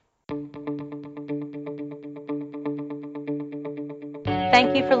Thank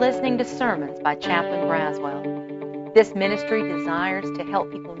you for listening to sermons by Chaplain Braswell. This ministry desires to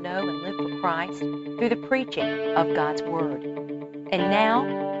help people know and live for Christ through the preaching of God's Word. And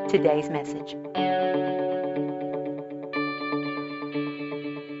now, today's message.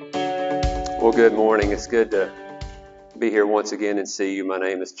 Well, good morning. It's good to be here once again and see you. My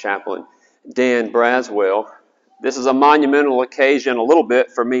name is Chaplain Dan Braswell. This is a monumental occasion a little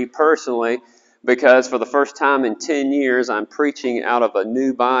bit for me personally, because for the first time in 10 years, I'm preaching out of a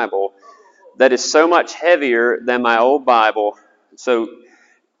new Bible that is so much heavier than my old Bible. So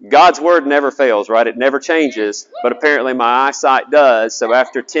God's Word never fails, right? It never changes, but apparently my eyesight does. So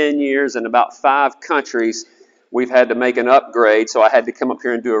after 10 years and about 5 countries, we've had to make an upgrade. So I had to come up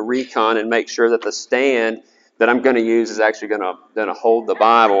here and do a recon and make sure that the stand that I'm going to use is actually going to hold the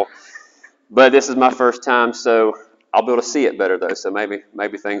Bible. But this is my first time, so I'll be able to see it better, though. So maybe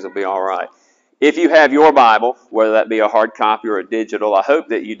things will be all right. If you have your Bible, whether that be a hard copy or a digital, I hope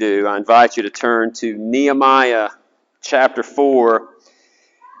that you do. I invite you to turn to Nehemiah chapter 4.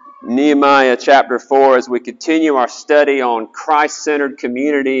 Nehemiah chapter 4 as we continue our study on Christ-centered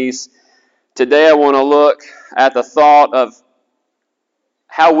communities. Today I want to look at the thought of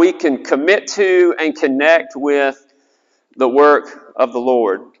how we can commit to and connect with the work of the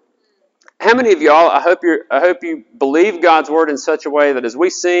Lord. How many of y'all, I hope you believe God's Word in such a way that as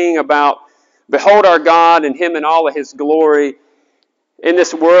we sing about behold our God and Him in all of His glory, in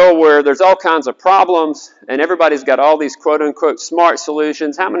this world where there's all kinds of problems and everybody's got all these quote-unquote smart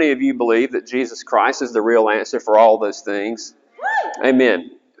solutions, how many of you believe that Jesus Christ is the real answer for all those things?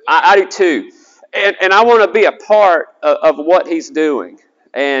 Amen. I do too. And I want to be a part of what He's doing.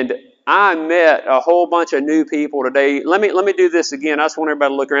 And I met a whole bunch of new people today. Let me do this again. I just want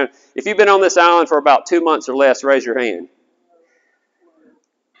everybody to look around. If you've been on this island for about 2 months or less, raise your hand.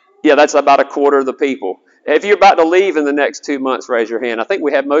 Yeah, that's about a quarter of the people. If you're about to leave in the next 2 months, raise your hand. I think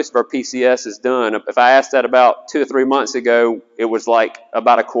we have most of our PCSs done. If I asked that about 2 or 3 months ago, it was like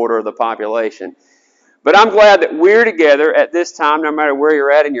about a quarter of the population. But I'm glad that we're together at this time, no matter where you're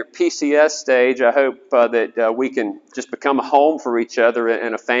at in your PCS stage. I hope that we can just become a home for each other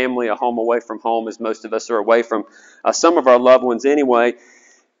and a family, a home away from home, as most of us are away from some of our loved ones anyway.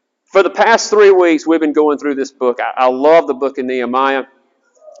 For the past 3 weeks, we've been going through this book. I love the book of Nehemiah.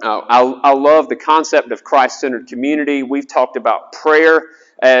 I love the concept of Christ-centered community. We've talked about prayer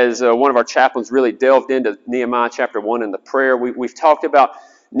as one of our chaplains really delved into Nehemiah chapter 1 in the prayer. We've talked about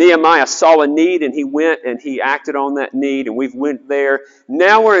Nehemiah saw a need and he went and he acted on that need, and we've went there.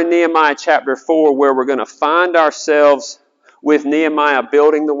 Now we're in Nehemiah chapter 4 where we're going to find ourselves with Nehemiah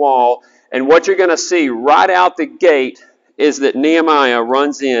building the wall. And what you're going to see right out the gate is that Nehemiah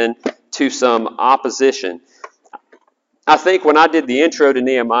runs into some opposition. I think when I did the intro to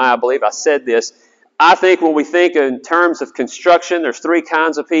Nehemiah, I believe I said this, I think when we think in terms of construction, there's 3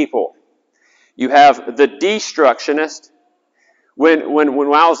 kinds of people. You have the destructionist. When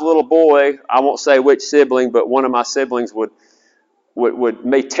I was a little boy, I won't say which sibling, but one of my siblings would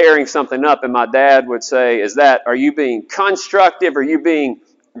be tearing something up, and my dad would say, are you being constructive or are you being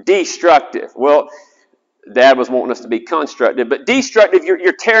destructive? Well, Dad was wanting us to be constructive, but destructive,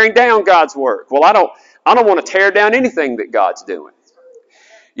 you're tearing down God's work. Well, I don't want to tear down anything that God's doing.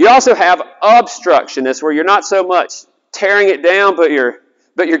 You also have obstructionists, where you're not so much tearing it down, but you're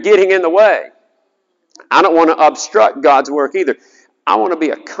getting in the way. I don't want to obstruct God's work either. I want to be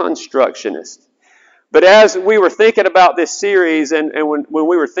a constructionist. But as we were thinking about this series and when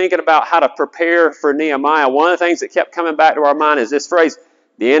we were thinking about how to prepare for Nehemiah, one of the things that kept coming back to our mind is this phrase,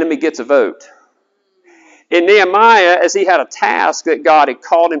 the enemy gets a vote. In Nehemiah, as he had a task that God had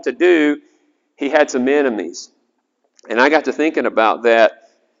called him to do, he had some enemies. And I got to thinking about that.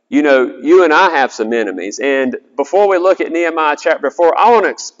 You know, you and I have some enemies. And before we look at Nehemiah chapter 4, I want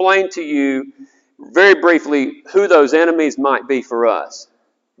to explain to you very briefly who those enemies might be for us.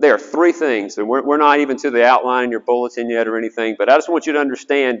 There are 3 things, and we're not even to the outline in your bulletin yet or anything, but I just want you to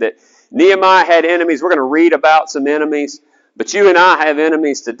understand that Nehemiah had enemies. We're going to read about some enemies, but you and I have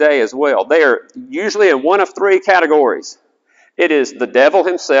enemies today as well. They are usually in one of 3 categories. It is the devil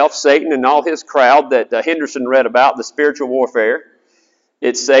himself, Satan and all his crowd that Henderson read about, the spiritual warfare.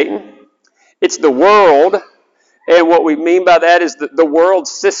 It's Satan. It's the world. And what we mean by that is the world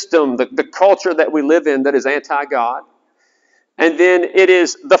system, the culture that we live in that is anti-God. And then it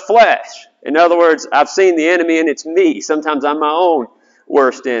is the flesh. In other words, I've seen the enemy and it's me. Sometimes I'm my own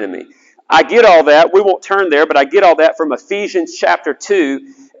worst enemy. I get all that. We won't turn there, but I get all that from Ephesians chapter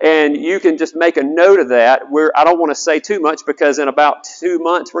 2. And you can just make a note of that. I don't want to say too much because in about 2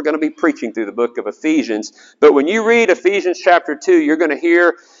 months we're going to be preaching through the book of Ephesians. But when you read Ephesians chapter 2, you're going to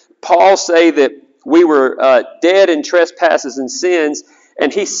hear Paul say that we were dead in trespasses and sins,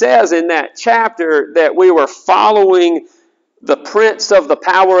 and he says in that chapter that we were following the prince of the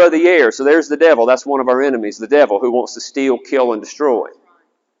power of the air. So there's the devil. That's one of our enemies, the devil, who wants to steal, kill, and destroy.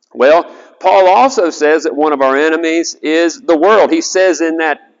 Well, Paul also says that one of our enemies is the world. He says in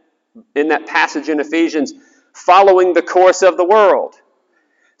that passage in Ephesians, following the course of the world.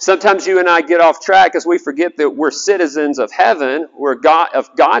 Sometimes you and I get off track because we forget that we're citizens of heaven, we're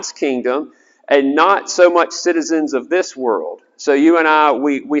of God's kingdom, and not so much citizens of this world. So you and I,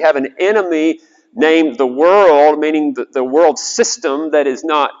 we have an enemy named the world, meaning the world system that is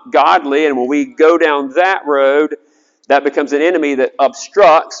not godly, and when we go down that road, that becomes an enemy that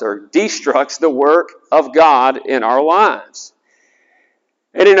obstructs or destructs the work of God in our lives.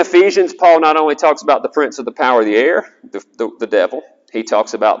 And in Ephesians, Paul not only talks about the prince of the power of the air, the devil, he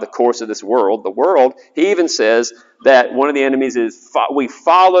talks about the course of this world, the world. He even says that one of the enemies is we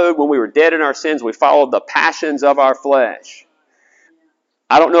followed, when we were dead in our sins, we followed the passions of our flesh.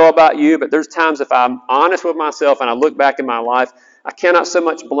 I don't know about you, but there's times if I'm honest with myself and I look back in my life, I cannot so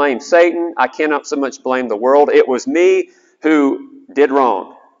much blame Satan. I cannot so much blame the world. It was me who did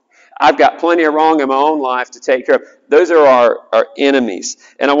wrong. I've got plenty of wrong in my own life to take care of. Those are our enemies.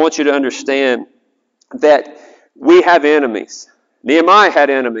 And I want you to understand that we have enemies. Nehemiah had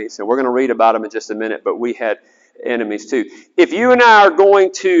enemies, and we're going to read about them in just a minute, but we had enemies too. If you and I are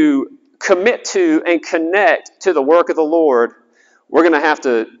going to commit to and connect to the work of the Lord, we're going to have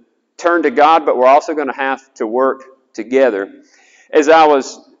to turn to God, but we're also going to have to work together. As I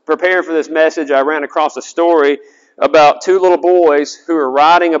was preparing for this message, I ran across a story about two little boys who were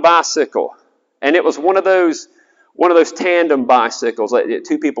riding a bicycle. And it was one of those tandem bicycles that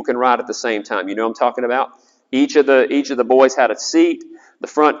two people can ride at the same time. You know what I'm talking about? Each of the boys had a seat. The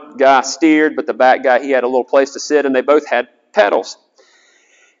front guy steered, but the back guy, he had a little place to sit, and they both had pedals.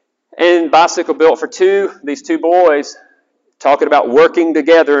 And bicycle built for two, these two boys, talking about working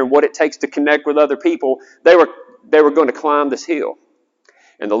together and what it takes to connect with other people. They were going to climb this hill.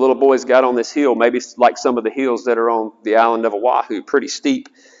 And the little boys got on this hill, maybe like some of the hills that are on the island of Oahu, pretty steep.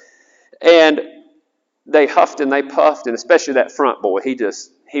 And they huffed and they puffed, and especially that front boy, he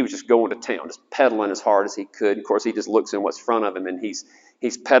was just going to town, just pedaling as hard as he could. Of course, he just looks in what's in front of him, and he's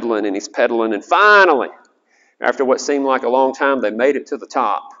pedaling and he's pedaling. And finally, after what seemed like a long time, they made it to the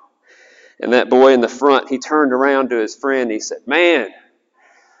top. And that boy in the front, he turned around to his friend. He said, "Man,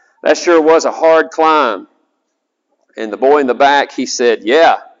 that sure was a hard climb." And the boy in the back, he said,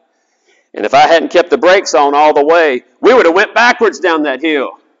 "Yeah. And if I hadn't kept the brakes on all the way, we would have went backwards down that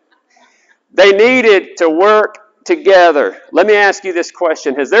hill." They needed to work together. Let me ask you this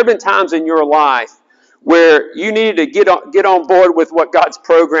question. Has there been times in your life where you needed to get on board with what God's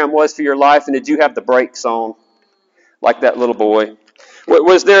program was for your life, and did you have the brakes on, like that little boy?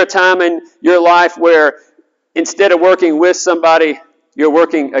 Was there a time in your life where instead of working with somebody, you're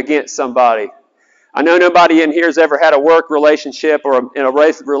working against somebody? I know nobody in here has ever had a work relationship or in a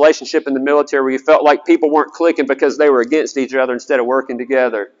relationship in the military where you felt like people weren't clicking because they were against each other instead of working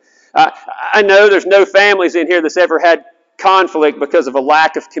together. I know there's no families in here that's ever had conflict because of a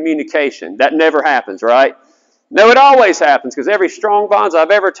lack of communication. That never happens, right? No, it always happens, because every strong bonds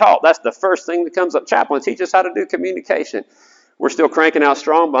I've ever taught, that's the first thing that comes up. Chaplain, teach us how to do communication. We're still cranking out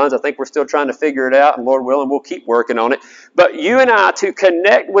strong bonds. I think we're still trying to figure it out, and Lord willing, we'll keep working on it. But you and I, to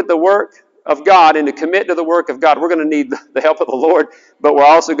connect with the work of God and to commit to the work of God, we're going to need the help of the Lord, but we're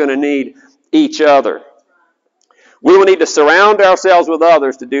also going to need each other. We will need to surround ourselves with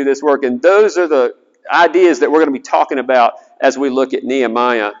others to do this work, and those are the ideas that we're going to be talking about as we look at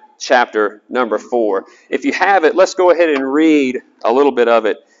Nehemiah chapter number 4. If you have it, let's go ahead and read a little bit of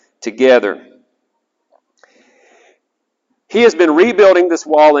it together. He has been rebuilding this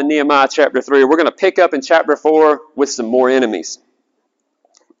wall in Nehemiah chapter 3. We're going to pick up in chapter 4 with some more enemies.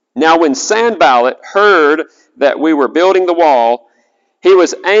 Now when Sanballat heard that we were building the wall, he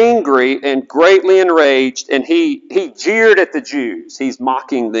was angry and greatly enraged, and he jeered at the Jews. He's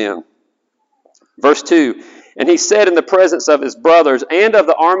mocking them. Verse 2, and he said in the presence of his brothers and of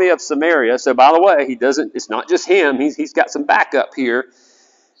the army of Samaria, so by the way, it's not just him, he's got some backup here.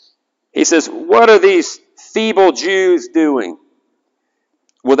 He says, what are these feeble Jews doing?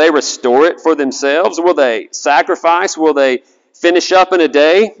 Will they restore it for themselves? Will they sacrifice? Will they finish up in a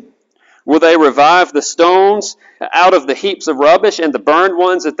day? Will they revive the stones out of the heaps of rubbish and the burned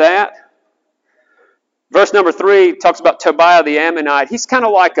ones at that? Verse number 3 talks about Tobiah the Ammonite. He's kind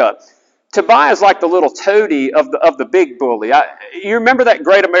of like Tobiah is like the little toady of the big bully. You remember that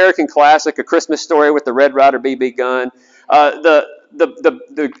great American classic, A Christmas Story, with the Red Ryder BB gun?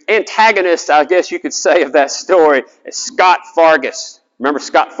 The antagonist, I guess you could say, of that story is Scott Fargus. Remember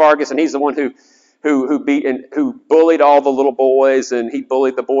Scott Fargus, and he's the one who bullied all the little boys, and he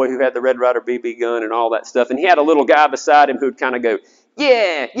bullied the boy who had the Red Ryder BB gun and all that stuff. And he had a little guy beside him who'd kind of go,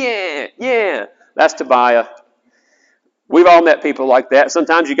 yeah, yeah, yeah. That's Tobiah. We've all met people like that.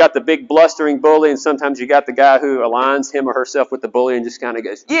 Sometimes you got the big blustering bully, and sometimes you got the guy who aligns him or herself with the bully and just kind of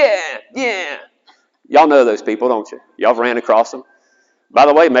goes, yeah, yeah. Y'all know those people, don't you? Y'all ran across them. By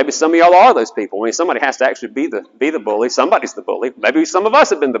the way, maybe some of y'all are those people. I mean, somebody has to actually be the bully. Somebody's the bully. Maybe some of us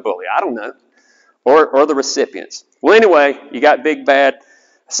have been the bully. I don't know. Or the recipients. Well, anyway, you got big, bad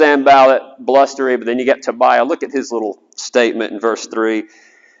Sanballat, blustery, but then you got Tobiah. Look at his little statement in verse 3.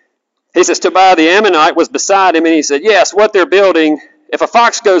 He says, Tobiah the Ammonite was beside him, and he said, yes, what they're building, if a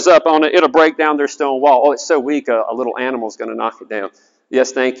fox goes up on it, it'll break down their stone wall. Oh, it's so weak, a little animal's going to knock it down.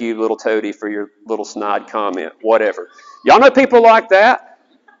 Yes, thank you, little toady, for your little snide comment. Whatever. Y'all know people like that?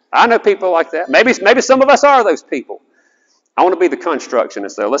 I know people like that. Maybe some of us are those people. I want to be the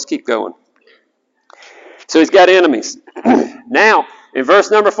constructionist, though. Let's keep going. So he's got enemies. Now, in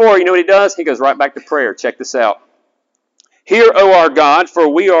verse number 4, you know what he does? He goes right back to prayer. Check this out. Hear, O our God, for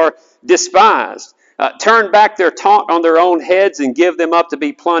we are despised. Turn back their taunt on their own heads and give them up to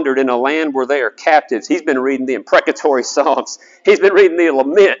be plundered in a land where they are captives. He's been reading the imprecatory psalms. He's been reading the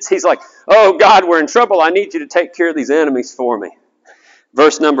laments. He's like, oh God, we're in trouble. I need you to take care of these enemies for me.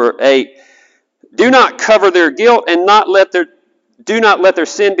 Verse number 8. Do not cover their guilt and do not let their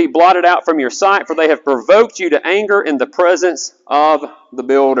sin be blotted out from your sight, for they have provoked you to anger in the presence of the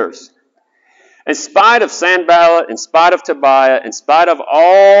builders. In spite of Sanballat, in spite of Tobiah, in spite of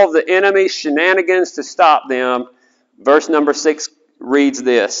all the enemy's shenanigans to stop them, verse number 6 reads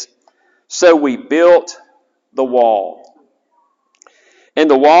this. So we built the wall. And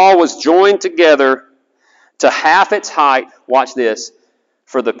the wall was joined together to half its height. Watch this.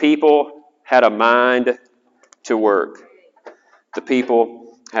 For the people had a mind to work. The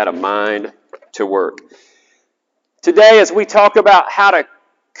people had a mind to work. Today, as we talk about how to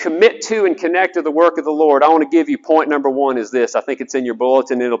commit to and connect to the work of the Lord, I want to give you point number 1 is this. I think it's in your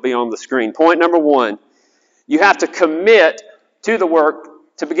bulletin. It'll be on the screen. Point number 1, you have to commit to the work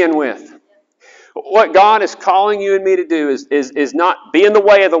to begin with. What God is calling you and me to do is not be in the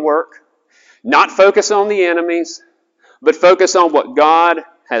way of the work, not focus on the enemies, but focus on what God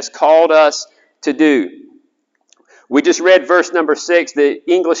has called us to do. We just read verse number 6. The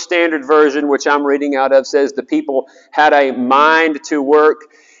English Standard Version, which I'm reading out of, says the people had a mind to work.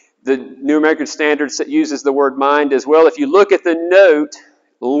 The New American Standard uses the word mind as well. If you look at the note,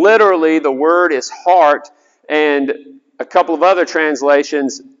 literally the word is heart, and a couple of other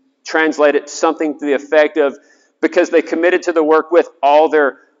translations translate it something to the effect of because they committed to the work with all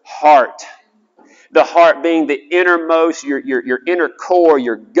their heart. The heart being the innermost, your inner core,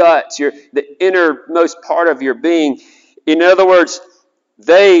 your guts, the innermost part of your being. In other words,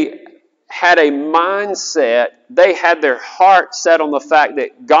 they had a mindset, they had their heart set on the fact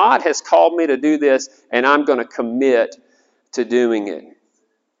that God has called me to do this and I'm going to commit to doing it.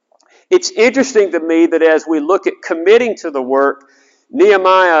 It's interesting to me that as we look at committing to the work,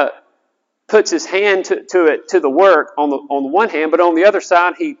 Nehemiah puts his hand to the work on the one hand, but on the other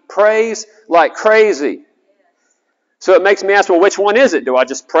side, he prays like crazy. So it makes me ask, well, which one is it? Do I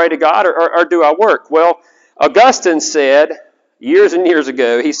just pray to God or do I work? Well, Augustine said years and years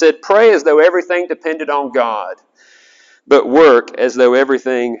ago, he said, pray as though everything depended on God, but work as though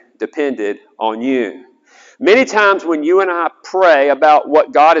everything depended on you. Many times when you and I pray about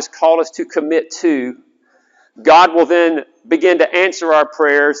what God has called us to commit to, God will then begin to answer our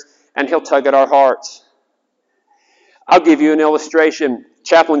prayers and He'll tug at our hearts. I'll give you an illustration.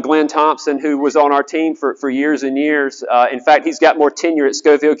 Chaplain Glenn Thompson, who was on our team for years and years, in fact, he's got more tenure at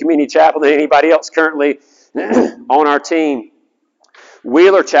Schofield Community Chapel than anybody else currently on our team.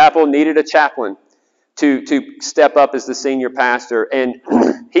 Wheeler Chapel needed a chaplain to step up as the senior pastor, and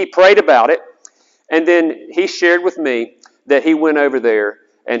he prayed about it, and then he shared with me that he went over there,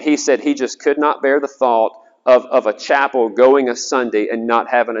 and he said he just could not bear the thought of a chapel going a Sunday and not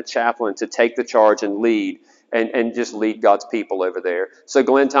having a chaplain to take the charge and lead and just lead God's people over there. So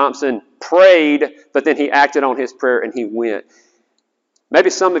Glenn Thompson prayed, but then he acted on his prayer and he went. Maybe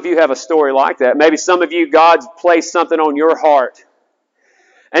some of you have a story like that. Maybe some of you, God's placed something on your heart.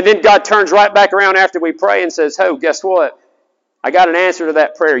 And then God turns right back around after we pray and says, oh, guess what? I got an answer to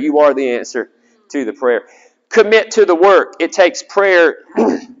that prayer. You are the answer to the prayer. Commit to the work. It takes prayer,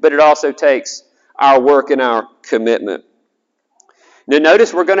 but it also takes our work and our commitment. Now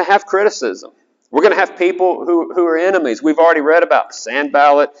notice we're going to have criticism. We're going to have people who are enemies. We've already read about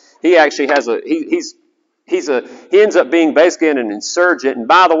Sanballat. He actually has he He ends up being basically an insurgent. And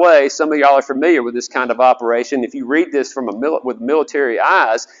by the way, some of y'all are familiar with this kind of operation. If you read this with military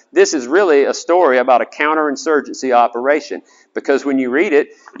eyes, this is really a story about a counterinsurgency operation. Because when you read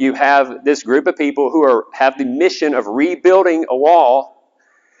it, you have this group of people who have the mission of rebuilding a wall.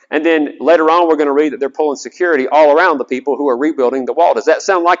 And then later on, we're going to read that they're pulling security all around the people who are rebuilding the wall. Does that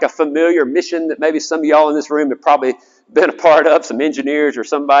sound like a familiar mission that maybe some of y'all in this room have probably been a part of, some engineers or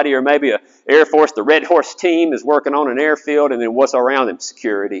somebody, or maybe a Air Force, the Red Horse team is working on an airfield, and then what's around them?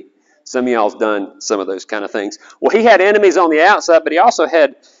 Security. Some of y'all's done some of those kind of things. Well, he had enemies on the outside, but he also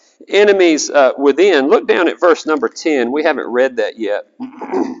had enemies within. Look down at verse number 10. We haven't read that yet.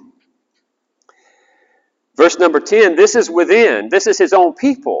 Verse number 10, this is within. This is his own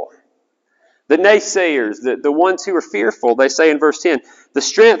people. The naysayers, the ones who are fearful, they say in verse 10, the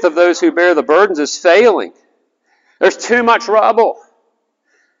strength of those who bear the burdens is failing. There's too much rubble.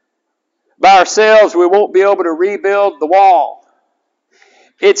 By ourselves, we won't be able to rebuild the wall.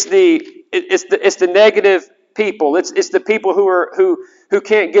 It's the negative people. It's the people who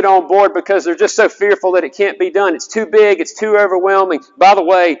can't get on board because they're just so fearful that it can't be done. It's too big. It's too overwhelming. By the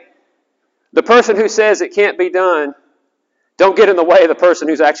way, the person who says it can't be done, don't get in the way of the person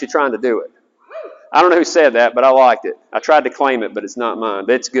who's actually trying to do it. I don't know who said that, but I liked it. I tried to claim it, but it's not mine.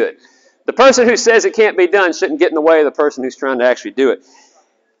 But it's good. The person who says it can't be done shouldn't get in the way of the person who's trying to actually do it.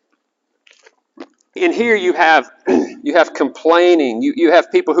 In here you have complaining. You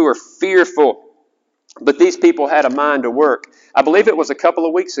have people who are fearful. But these people had a mind to work. I believe it was a couple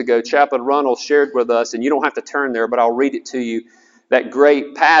of weeks ago, Chaplain Runnels shared with us, and you don't have to turn there, but I'll read it to you. That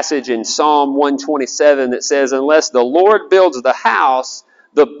great passage in Psalm 127 that says, unless the Lord builds the house,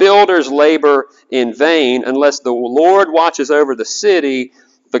 the builders labor in vain. Unless the Lord watches over the city,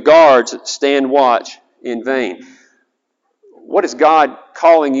 the guards stand watch in vain. What is God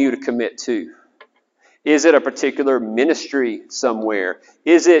calling you to commit to? Is it a particular ministry somewhere?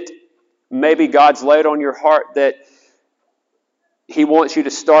 Is it maybe God's laid on your heart that He wants you to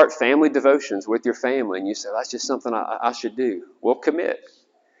start family devotions with your family, and you say, that's just something I should do. Well, commit.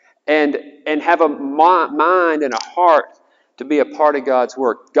 And have a mind and a heart to be a part of God's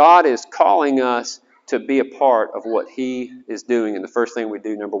work. God is calling us to be a part of what He is doing. And the first thing we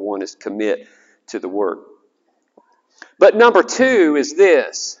do, number one, is commit to the work. But number two is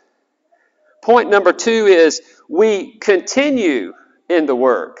this. Point number two is we continue in the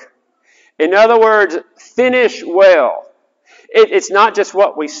work. In other words, finish well. It's not just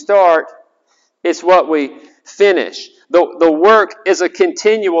what we start, it's what we finish. The work is a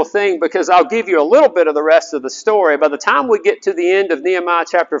continual thing, because I'll give you a little bit of the rest of the story. By the time we get to the end of Nehemiah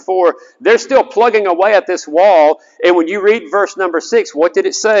chapter 4, they're still plugging away at this wall. And when you read verse number 6, what did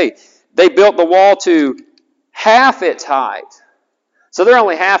it say? They built the wall to half its height. So they're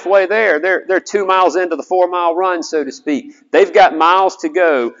only halfway there. They're 2 miles into the 4-mile run, so to speak. They've got miles to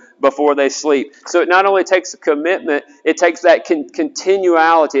go before they sleep. So it not only takes a commitment, it takes that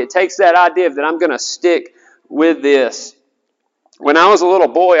continuality. It takes that idea that I'm going to stick with this. When I was a little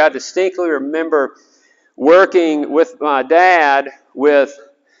boy, I distinctly remember working with my dad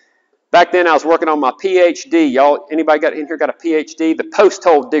back then I was working on my PhD. Y'all, anybody in here got a PhD? The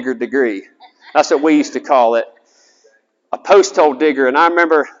post-hole digger degree. That's what we used to call it. A post-hole digger. And I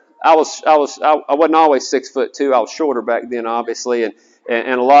remember I wasn't always 6'2". I was shorter back then, obviously, and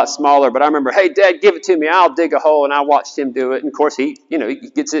a lot smaller. But I remember, hey, Dad, give it to me. I'll dig a hole. And I watched him do it. And of course, he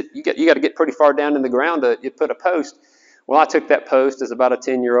gets it. You got to get pretty far down in the ground to put a post. Well, I took that post as about a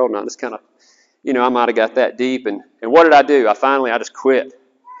 10-year-old, and I just kind of, I might have got that deep. And what did I do? I just quit.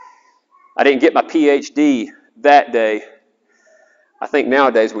 I didn't get my PhD that day. I think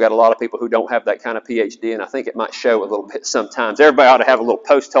nowadays we got a lot of people who don't have that kind of PhD, and I think it might show a little bit sometimes. Everybody ought to have a little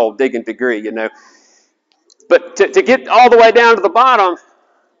post-hole digging degree, But to get all the way down to the bottom,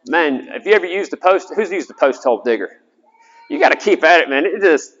 man, if you ever used who's used the post-hole digger? You got to keep at it, man.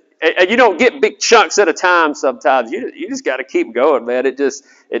 And you don't get big chunks at a time sometimes. You just got to keep going, man. It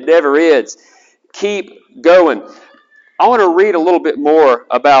never ends. Keep going. I want to read a little bit more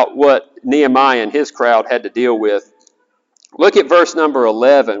about what Nehemiah and his crowd had to deal with. Look at verse number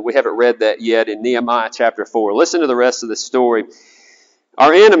 11. We haven't read that yet in Nehemiah chapter 4. Listen to the rest of the story.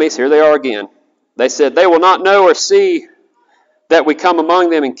 Our enemies, here they are again. They said, they will not know or see that we come among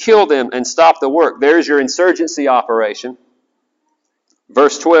them and kill them and stop the work. There's your insurgency operation.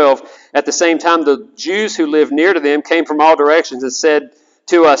 Verse 12, at the same time, the Jews who lived near to them came from all directions and said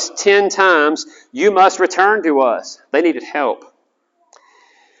to us 10 times, you must return to us. They needed help.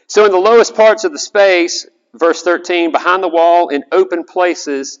 So in the lowest parts of the space, verse 13, behind the wall in open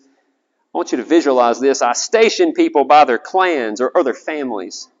places, I want you to visualize this. I stationed people by their clans or their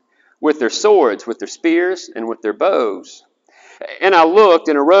families. with their swords, with their spears, and with their bows. And I looked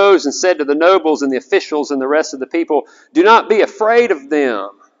and arose and said to the nobles and the officials and the rest of the people, do not be afraid of them.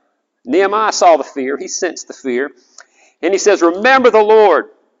 Nehemiah saw the fear. He sensed the fear. And he says, remember the Lord,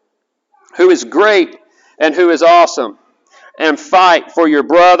 who is great and who is awesome, and fight for your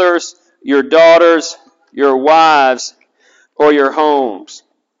brothers, your daughters, your wives, or your homes.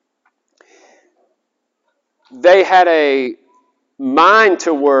 They had a mind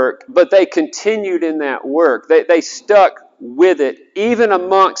to work, but they continued in that work. They stuck with it, even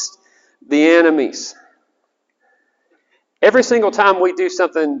amongst the enemies. Every single time we do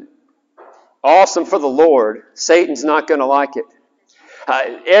something awesome for the Lord, Satan's not going to like it.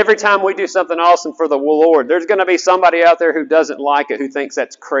 Every time we do something awesome for the Lord, there's going to be somebody out there who doesn't like it, who thinks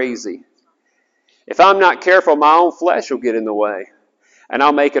that's crazy. If I'm not careful, my own flesh will get in the way, and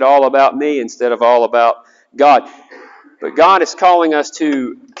I'll make it all about me instead of all about God. But God is calling us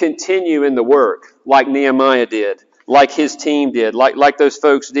to continue in the work like Nehemiah did, like his team did, like those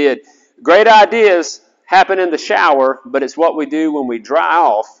folks did. Great ideas happen in the shower, but it's what we do when we dry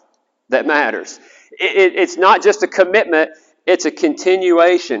off that matters. It's not just a commitment, it's a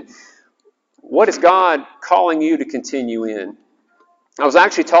continuation. What is God calling you to continue in? I was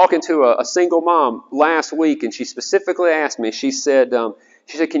actually talking to a single mom last week, and she specifically asked me, she said,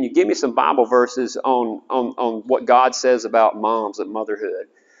 can you give me some Bible verses on what God says about moms and motherhood?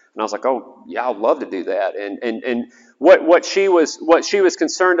 And I was like, oh, yeah, I'd love to do that. And what she was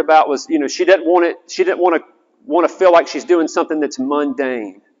concerned about was, she didn't want to feel like she's doing something that's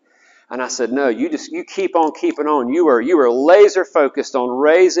mundane. And I said, no, you keep on keeping on. You are laser focused on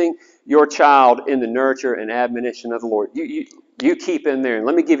raising your child in the nurture and admonition of the Lord. You keep in there. And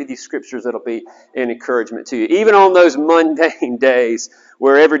let me give you these scriptures that'll be an encouragement to you. Even on those mundane days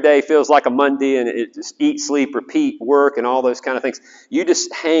where every day feels like a Monday and it just eat, sleep, repeat, work, and all those kind of things, you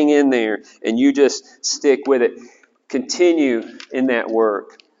just hang in there and you just stick with it. Continue in that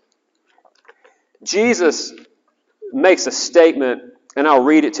work. Jesus makes a statement, and I'll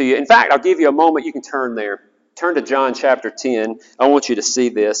read it to you. In fact, I'll give you a moment. You can turn there. Turn to John chapter 10. I want you to see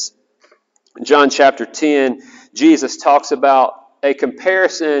this. In John chapter 10, Jesus talks about a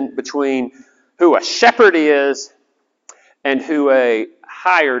comparison between who a shepherd is and who a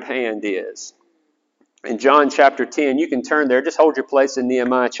hired hand is. In John chapter 10, you can turn there. Just hold your place in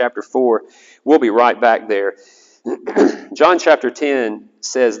Nehemiah chapter 4. We'll be right back there. John chapter 10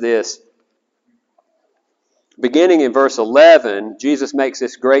 says this. Beginning in verse 11, Jesus makes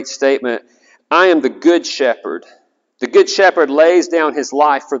this great statement, I am the good shepherd. The good shepherd lays down his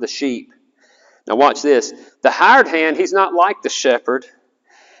life for the sheep. Now watch this. The hired hand, he's not like the shepherd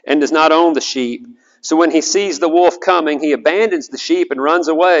and does not own the sheep. So when he sees the wolf coming, he abandons the sheep and runs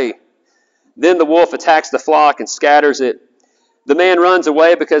away. Then the wolf attacks the flock and scatters it. The man runs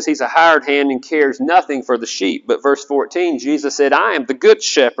away because he's a hired hand and cares nothing for the sheep. But verse 14, Jesus said, I am the good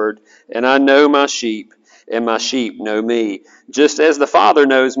shepherd, and I know my sheep, and my sheep know me. Just as the Father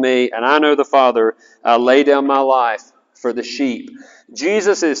knows me, and I know the Father, I lay down my life for the sheep.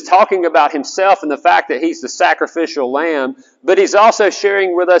 Jesus is talking about himself and the fact that he's the sacrificial lamb, but he's also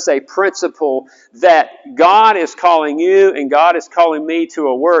sharing with us a principle that God is calling you and God is calling me to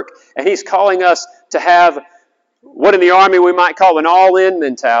a work, and he's calling us to have what in the Army we might call an all-in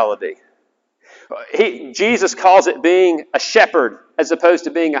mentality. Jesus calls it being a shepherd as opposed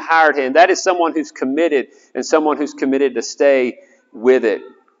to being a hired hand. That is someone who's committed and someone who's committed to stay with it.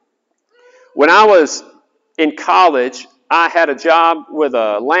 When I was in college, I had a job with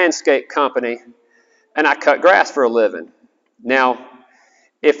a landscape company, and I cut grass for a living. Now,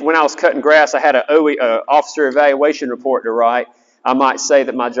 if when I was cutting grass I had an officer evaluation report to write, I might say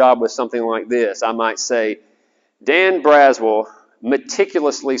that my job was something like this. I might say, Dan Braswell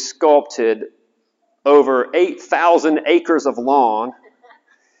meticulously sculpted over 8,000 acres of lawn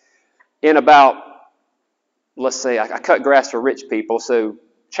in about, let's say, I cut grass for rich people, so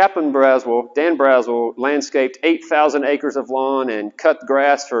Dan Braswell landscaped 8,000 acres of lawn and cut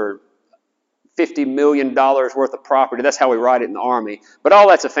grass for $50 million worth of property. That's how we write it in the Army. But all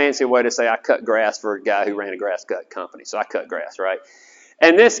that's a fancy way to say I cut grass for a guy who ran a grass cut company. So I cut grass, right?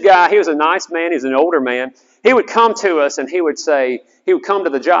 And this guy, he was a nice man. He's an older man. He would come to us and he would come to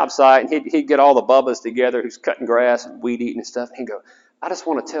the job site and he'd get all the bubbas together who's cutting grass and weed eating and stuff. And he'd go, I just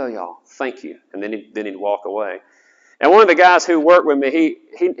want to tell y'all, thank you. And then he'd walk away. And one of the guys who worked with me,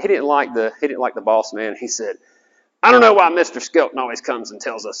 he didn't like the boss man. He said, I don't know why Mr. Skelton always comes and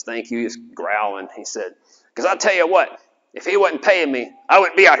tells us thank you. He's growling. He said, because I'll tell you what, if he wasn't paying me, I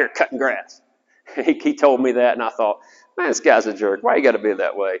wouldn't be out here cutting grass. He told me that, and I thought, man, this guy's a jerk. Why you got to be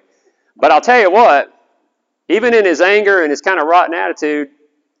that way? But I'll tell you what, even in his anger and his kind of rotten attitude,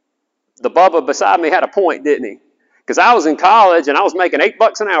 The Bubba beside me had a point, didn't he? Because I was in college and I was making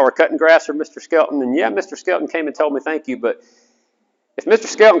 $8 an hour cutting grass for Mr. Skelton. And yeah, Mr. Skelton came and told me thank you. But if Mr.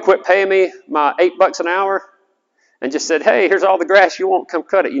 Skelton quit paying me my $8 an hour and just said, hey, here's all the grass you want, come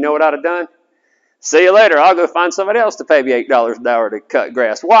cut it, you know what I'd have done? See you later. I'll go find somebody else to pay me $8 an hour to cut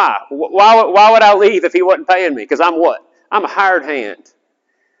grass. Why? Why would I leave if he wasn't paying me? Because I'm what? I'm a hired hand.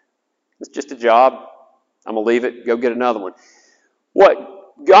 It's just a job. I'm going to leave it, go get another one.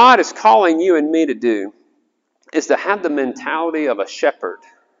 What God is calling you and me to do is to have the mentality of a shepherd.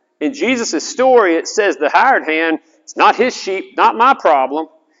 In Jesus' story, it says the hired hand, it's not his sheep, not my problem.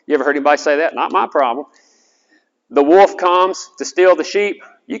 You ever heard anybody say that? Not my problem. The wolf comes to steal the sheep.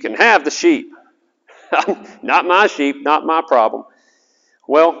 You can have the sheep. Not my sheep, not my problem.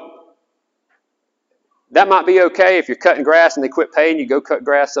 Well, that might be okay if you're cutting grass and they quit paying you, go cut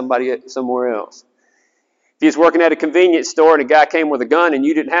grass somewhere else. If you was working at a convenience store and a guy came with a gun and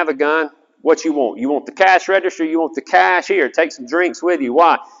you didn't have a gun, what you want? You want the cash register? You want the cash? Here, take some drinks with you.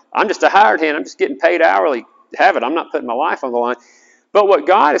 Why? I'm just a hired hand. I'm just getting paid hourly to have it. I'm not putting my life on the line. But what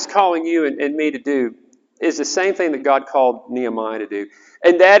God is calling you and me to do is the same thing that God called Nehemiah to do.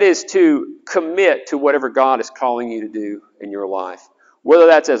 And that is to commit to whatever God is calling you to do in your life. Whether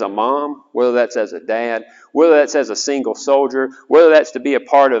that's as a mom, whether that's as a dad, whether that's as a single soldier, whether that's to be a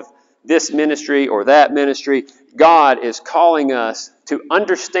part of this ministry or that ministry, God is calling us to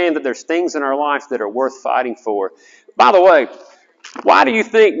understand that there's things in our life that are worth fighting for. By the way, why do you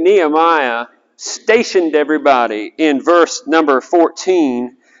think Nehemiah stationed everybody in verse number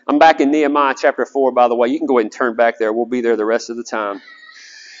 14? I'm back in Nehemiah chapter 4, by the way. You can go ahead and turn back there. We'll be there the rest of the time.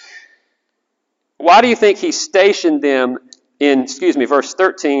 Why do you think he stationed them in, verse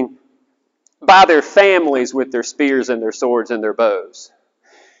 13, by their families with their spears and their swords and their bows?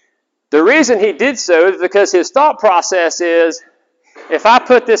 The reason he did so is because his thought process is, if I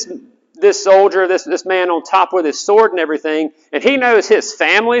put this soldier, this man on top with his sword and everything, and he knows his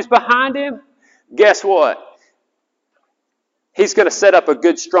family's behind him, guess what? He's going to set up a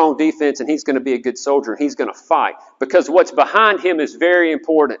good, strong defense, and he's going to be a good soldier, and he's going to fight. Because what's behind him is very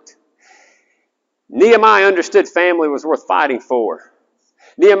important. Nehemiah understood family was worth fighting for.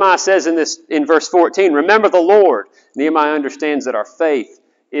 Nehemiah says in verse 14, remember the Lord. Nehemiah understands that our faith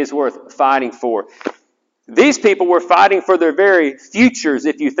is worth fighting for. These people were fighting for their very futures,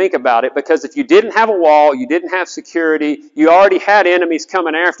 if you think about it, because if you didn't have a wall, you didn't have security, you already had enemies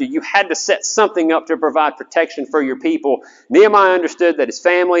coming after you, you had to set something up to provide protection for your people. Nehemiah understood that his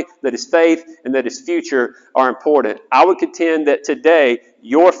family, that his faith, and that his future are important. I would contend that today,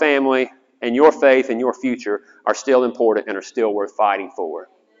 your family and your faith and your future are still important and are still worth fighting for.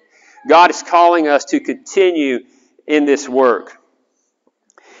 God is calling us to continue in this work.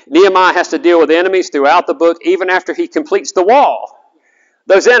 Nehemiah has to deal with enemies throughout the book, even after he completes the wall.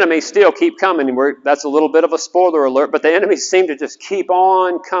 Those enemies still keep coming. That's a little bit of a spoiler alert, but the enemies seem to just keep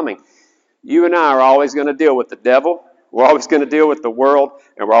on coming. You and I are always going to deal with the devil. We're always going to deal with the world,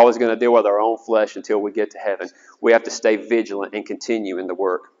 and we're always going to deal with our own flesh until we get to heaven. We have to stay vigilant and continue in the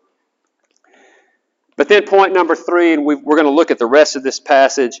work. But then point number 3, and we're going to look at the rest of this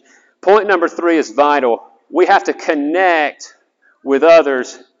passage. Point number 3 is vital. We have to connect with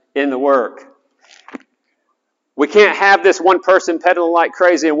others in the work. We can't have this one person pedaling like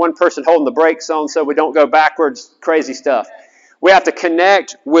crazy and one person holding the brakes on so we don't go backwards, crazy stuff. We have to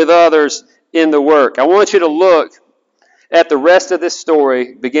connect with others in the work. I want you to look at the rest of this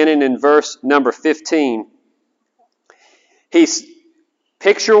story beginning in verse number 15.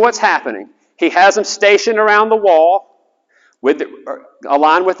 Picture what's happening. He has them stationed around the wall,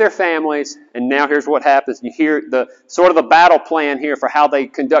 aligned with their families, and now here's what happens. You hear the sort of the battle plan here for how they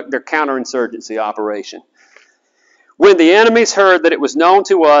conduct their counterinsurgency operation. When the enemies heard that it was known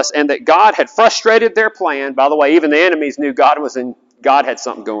to us and that God had frustrated their plan, by the way, even the enemies knew God had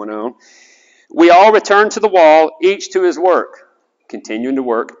something going on, we all returned to the wall, each to his work, continuing to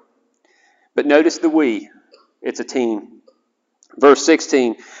work. But notice the we. It's a team. Verse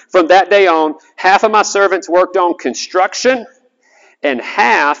 16, from that day on, half of my servants worked on construction, and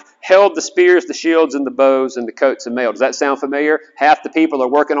half held the spears, the shields, and the bows, and the coats of mail. Does that sound familiar? Half the people are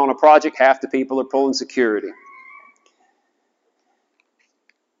working on a project, half the people are pulling security.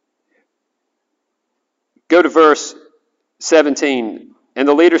 Go to verse 17. And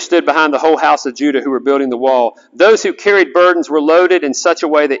the leaders stood behind the whole house of Judah who were building the wall. Those who carried burdens were loaded in such a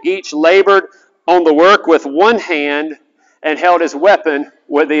way that each labored on the work with one hand and held his weapon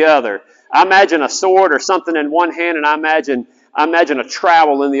with the other. I imagine a sword or something in one hand, and I imagine a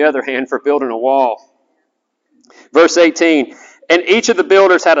trowel in the other hand for building a wall. Verse 18, and each of the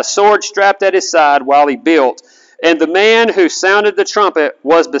builders had a sword strapped at his side while he built, And the man who sounded the trumpet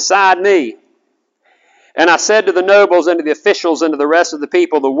was beside me. And I said to the nobles and to the officials and to the rest of the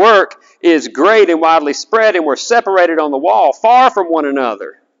people, the work is great and widely spread, and we're separated on the wall, far from one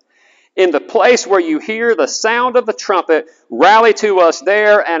another. In the place where you hear the sound of the trumpet, rally to us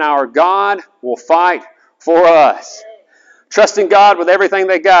there, and our God will fight for us. Trusting God with everything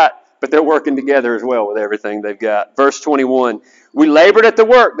they got, but they're working together as well with everything they've got. Verse 21, we labored at the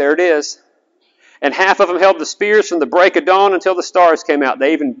work, there it is. And half of them held the spears from the break of dawn until the stars came out.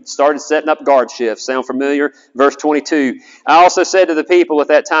 They even started setting up guard shifts. Sound familiar? Verse 22. I also said to the people at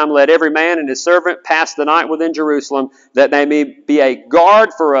that time, let every man and his servant pass the night within Jerusalem, that they may be a guard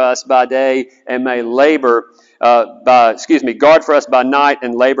for us by day and may labor guard for us by night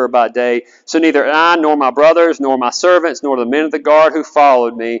and labor by day. So neither I nor my brothers nor my servants nor the men of the guard who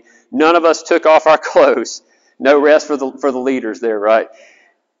followed me, none of us took off our clothes. No rest for the leaders there, right?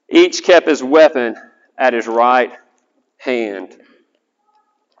 Each kept his weapon at his right hand.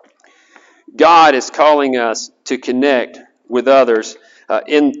 God is calling us to connect with others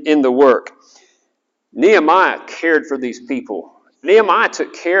in the work. Nehemiah cared for these people. Nehemiah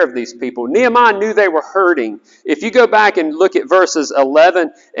took care of these people. Nehemiah knew they were hurting. If you go back and look at verses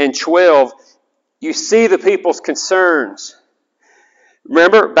 11 and 12, you see the people's concerns.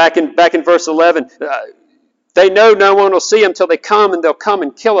 Remember, back in verse 11, they know no one will see them until they come, and they'll come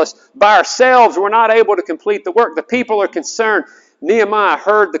and kill us. By ourselves, we're not able to complete the work. The people are concerned. Nehemiah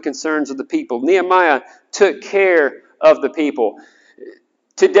heard the concerns of the people. Nehemiah took care of the people.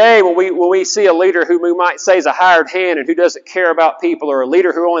 Today, when we see a leader who we might say is a hired hand and who doesn't care about people, or a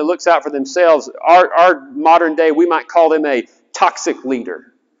leader who only looks out for themselves, our modern day, we might call them a toxic leader.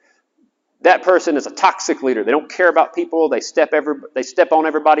 That person is a toxic leader. They don't care about people. They step on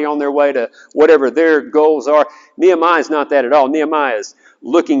everybody on their way to whatever their goals are. Nehemiah is not that at all. Nehemiah is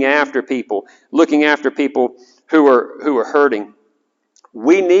looking after people who are hurting.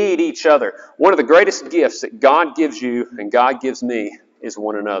 We need each other. One of the greatest gifts that God gives you and God gives me is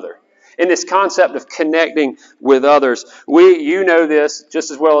one another. In this concept of connecting with others, you know this just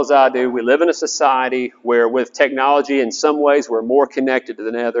as well as I do. We live in a society where with technology, in some ways, we're more connected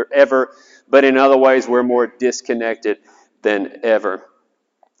than ever, but in other ways, we're more disconnected than ever.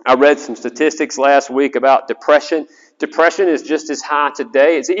 I read some statistics last week about depression. Depression is just as high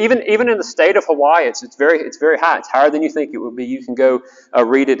today. It's even in the state of Hawaii. It's very high. It's higher than you think it would be. You can go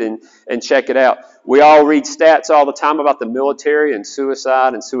read it and check it out. We all read stats all the time about the military and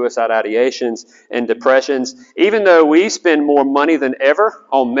suicide ideations and depressions. Even though we spend more money than ever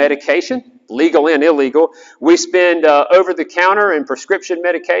on medication, legal and illegal, we spend over-the-counter and prescription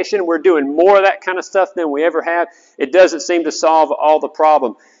medication. We're doing more of that kind of stuff than we ever have. It doesn't seem to solve all the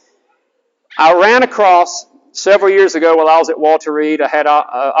problem. I ran across several years ago while I was at Walter Reed, I had an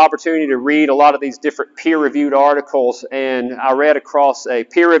opportunity to read a lot of these different peer-reviewed articles, and I read across a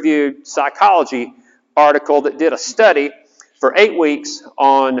peer-reviewed psychology article that did a study for 8 weeks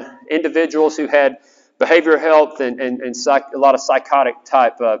on individuals who had behavioral health and a lot of psychotic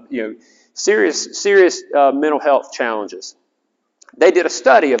type, serious mental health challenges. They did a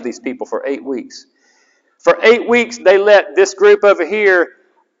study of these people for 8 weeks. For 8 weeks, they let this group over here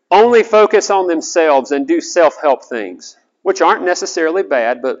only focus on themselves and do self-help things, which aren't necessarily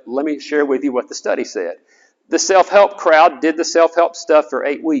bad, but let me share with you what the study said. The self-help crowd did the self-help stuff for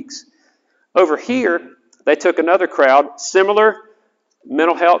 8 weeks. Over here, they took another crowd, similar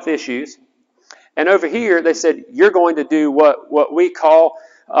mental health issues, and over here they said, you're going to do what we call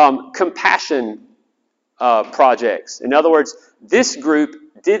compassion projects. In other words, this group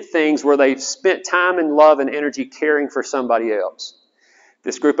did things where they spent time and love and energy caring for somebody else.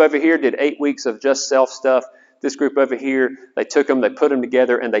 This group over here did 8 weeks of just self stuff. This group over here, they took them, they put them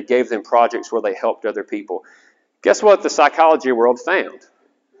together, and they gave them projects where they helped other people. Guess what the psychology world found?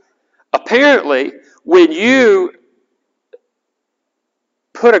 Apparently, when you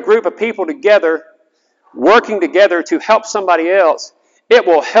put a group of people together, working together to help somebody else, it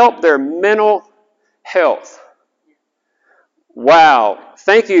will help their mental health. Wow.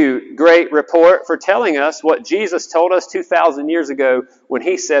 Thank you, great report, for telling us what Jesus told us 2,000 years ago when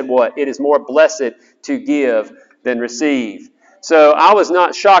he said what? It is more blessed to give than receive. So I was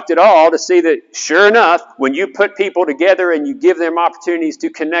not shocked at all to see that, sure enough, when you put people together and you give them opportunities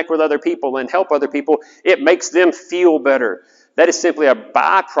to connect with other people and help other people, it makes them feel better. That is simply a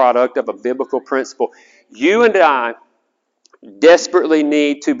byproduct of a biblical principle. You and I desperately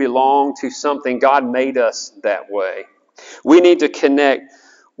need to belong to something. God made us that way. We need to connect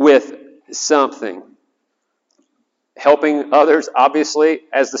with something. Helping others, obviously,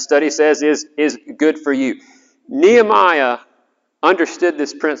 as the study says, is good for you. Nehemiah understood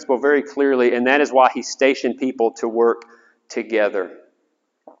this principle very clearly, and that is why he stationed people to work together.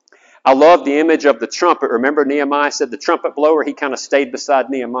 I love the image of the trumpet. Remember Nehemiah said the trumpet blower, he kind of stayed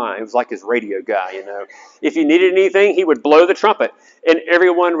beside Nehemiah. It was like his radio guy, you know. If you needed anything, he would blow the trumpet, and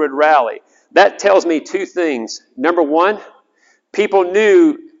everyone would rally. That tells me two things. Number one, people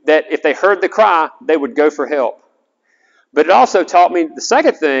knew that if they heard the cry, they would go for help. But it also taught me the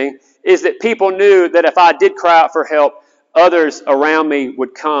second thing is that people knew that if I did cry out for help, others around me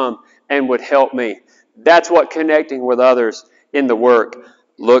would come and would help me. That's what connecting with others in the work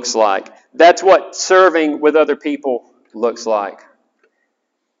looks like. That's what serving with other people looks like.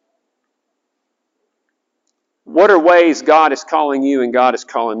 What are ways God is calling you and God is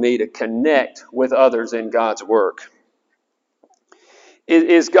calling me to connect with others in God's work?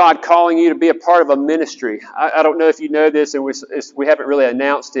 Is God calling you to be a part of a ministry? I don't know if you know this, and we haven't really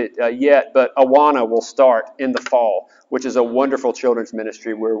announced it yet, but Awana will start in the fall, which is a wonderful children's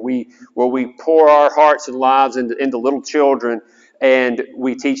ministry where we pour our hearts and lives into little children, and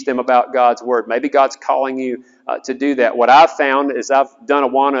we teach them about God's Word. Maybe God's calling you to do that. What I've found as I've done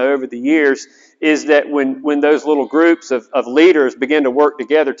Awana over the years is that when those little groups of leaders begin to work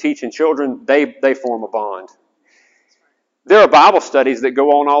together teaching children, they form a bond. There are Bible studies that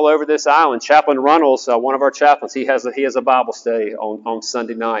go on all over this island. Chaplain Runnels, one of our chaplains, he has a Bible study on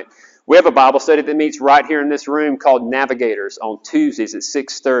Sunday night. We have a Bible study that meets right here in this room called Navigators on Tuesdays at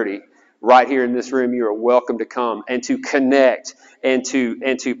 6:30. Right here in this room, you are welcome to come and to connect and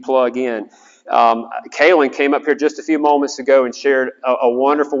to plug in. Kaylin came up here just a few moments ago and shared a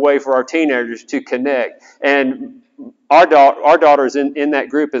wonderful way for our teenagers to connect. And our daughter's in that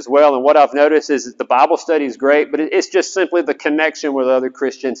group as well. And what I've noticed is that the Bible study is great, but it's just simply the connection with other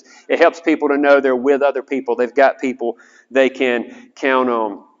Christians. It helps people to know they're with other people. They've got people they can count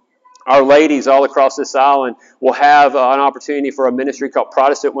on. Our ladies all across this island will have an opportunity for a ministry called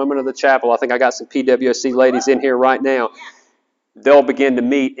Protestant Women of the Chapel. I think I got some PWSC ladies in here right now. They'll begin to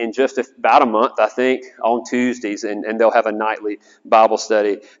meet in just about a month, I think, on Tuesdays, and they'll have a nightly Bible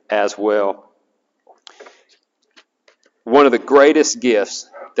study as well. One of the greatest gifts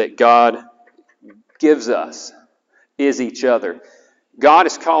that God gives us is each other. God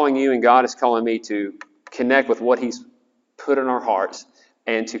is calling you and God is calling me to connect with what He's put in our hearts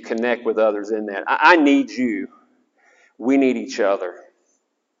and to connect with others in that. I need you. We need each other.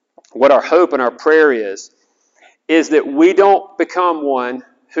 What our hope and our prayer is that we don't become one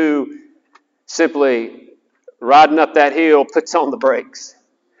who simply riding up that hill puts on the brakes.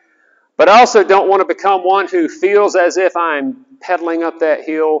 But I also don't want to become one who feels as if I'm pedaling up that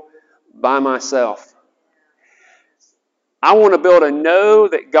hill by myself. I want to be able to know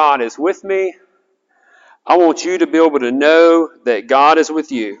that God is with me. I want you to be able to know that God is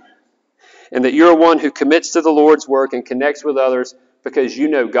with you and that you're one who commits to the Lord's work and connects with others because you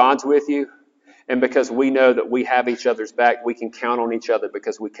know God's with you and because we know that we have each other's back. We can count on each other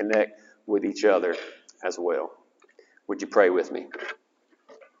because we connect with each other as well. Would you pray with me?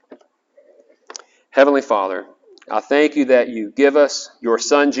 Heavenly Father, I thank you that you give us your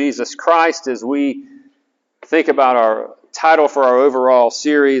Son, Jesus Christ, as we think about our title for our overall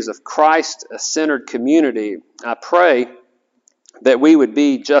series of Christ-centered community. I pray that we would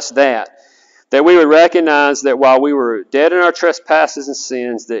be just that we would recognize that while we were dead in our trespasses and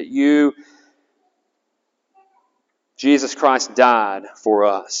sins, that you, Jesus Christ, died for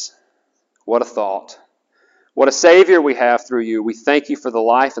us. What a thought. What a Savior we have through you. We thank you for the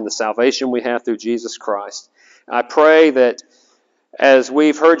life and the salvation we have through Jesus Christ. I pray that as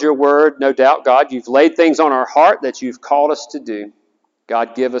we've heard your word, no doubt, God, you've laid things on our heart that you've called us to do.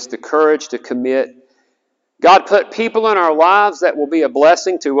 God, give us the courage to commit. God, put people in our lives that will be a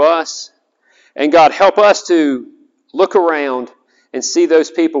blessing to us. And God, help us to look around and see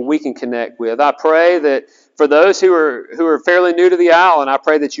those people we can connect with. I pray that for those who are fairly new to the island, I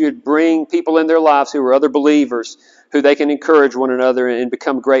pray that you would bring people in their lives who are other believers, who they can encourage one another and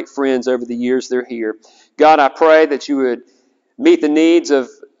become great friends over the years they're here. God, I pray that you would meet the needs of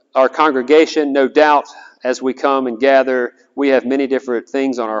our congregation. No doubt, as we come and gather, we have many different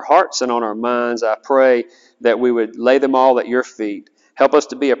things on our hearts and on our minds. I pray that we would lay them all at your feet. Help us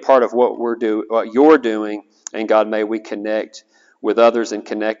to be a part of what you're doing, and God, may we connect with others and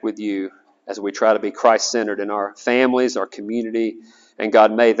connect with you as we try to be Christ-centered in our families, our community, and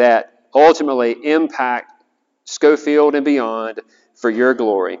God, may that ultimately impact Schofield and beyond for your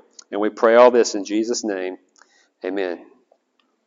glory. And we pray all this in Jesus' name. Amen.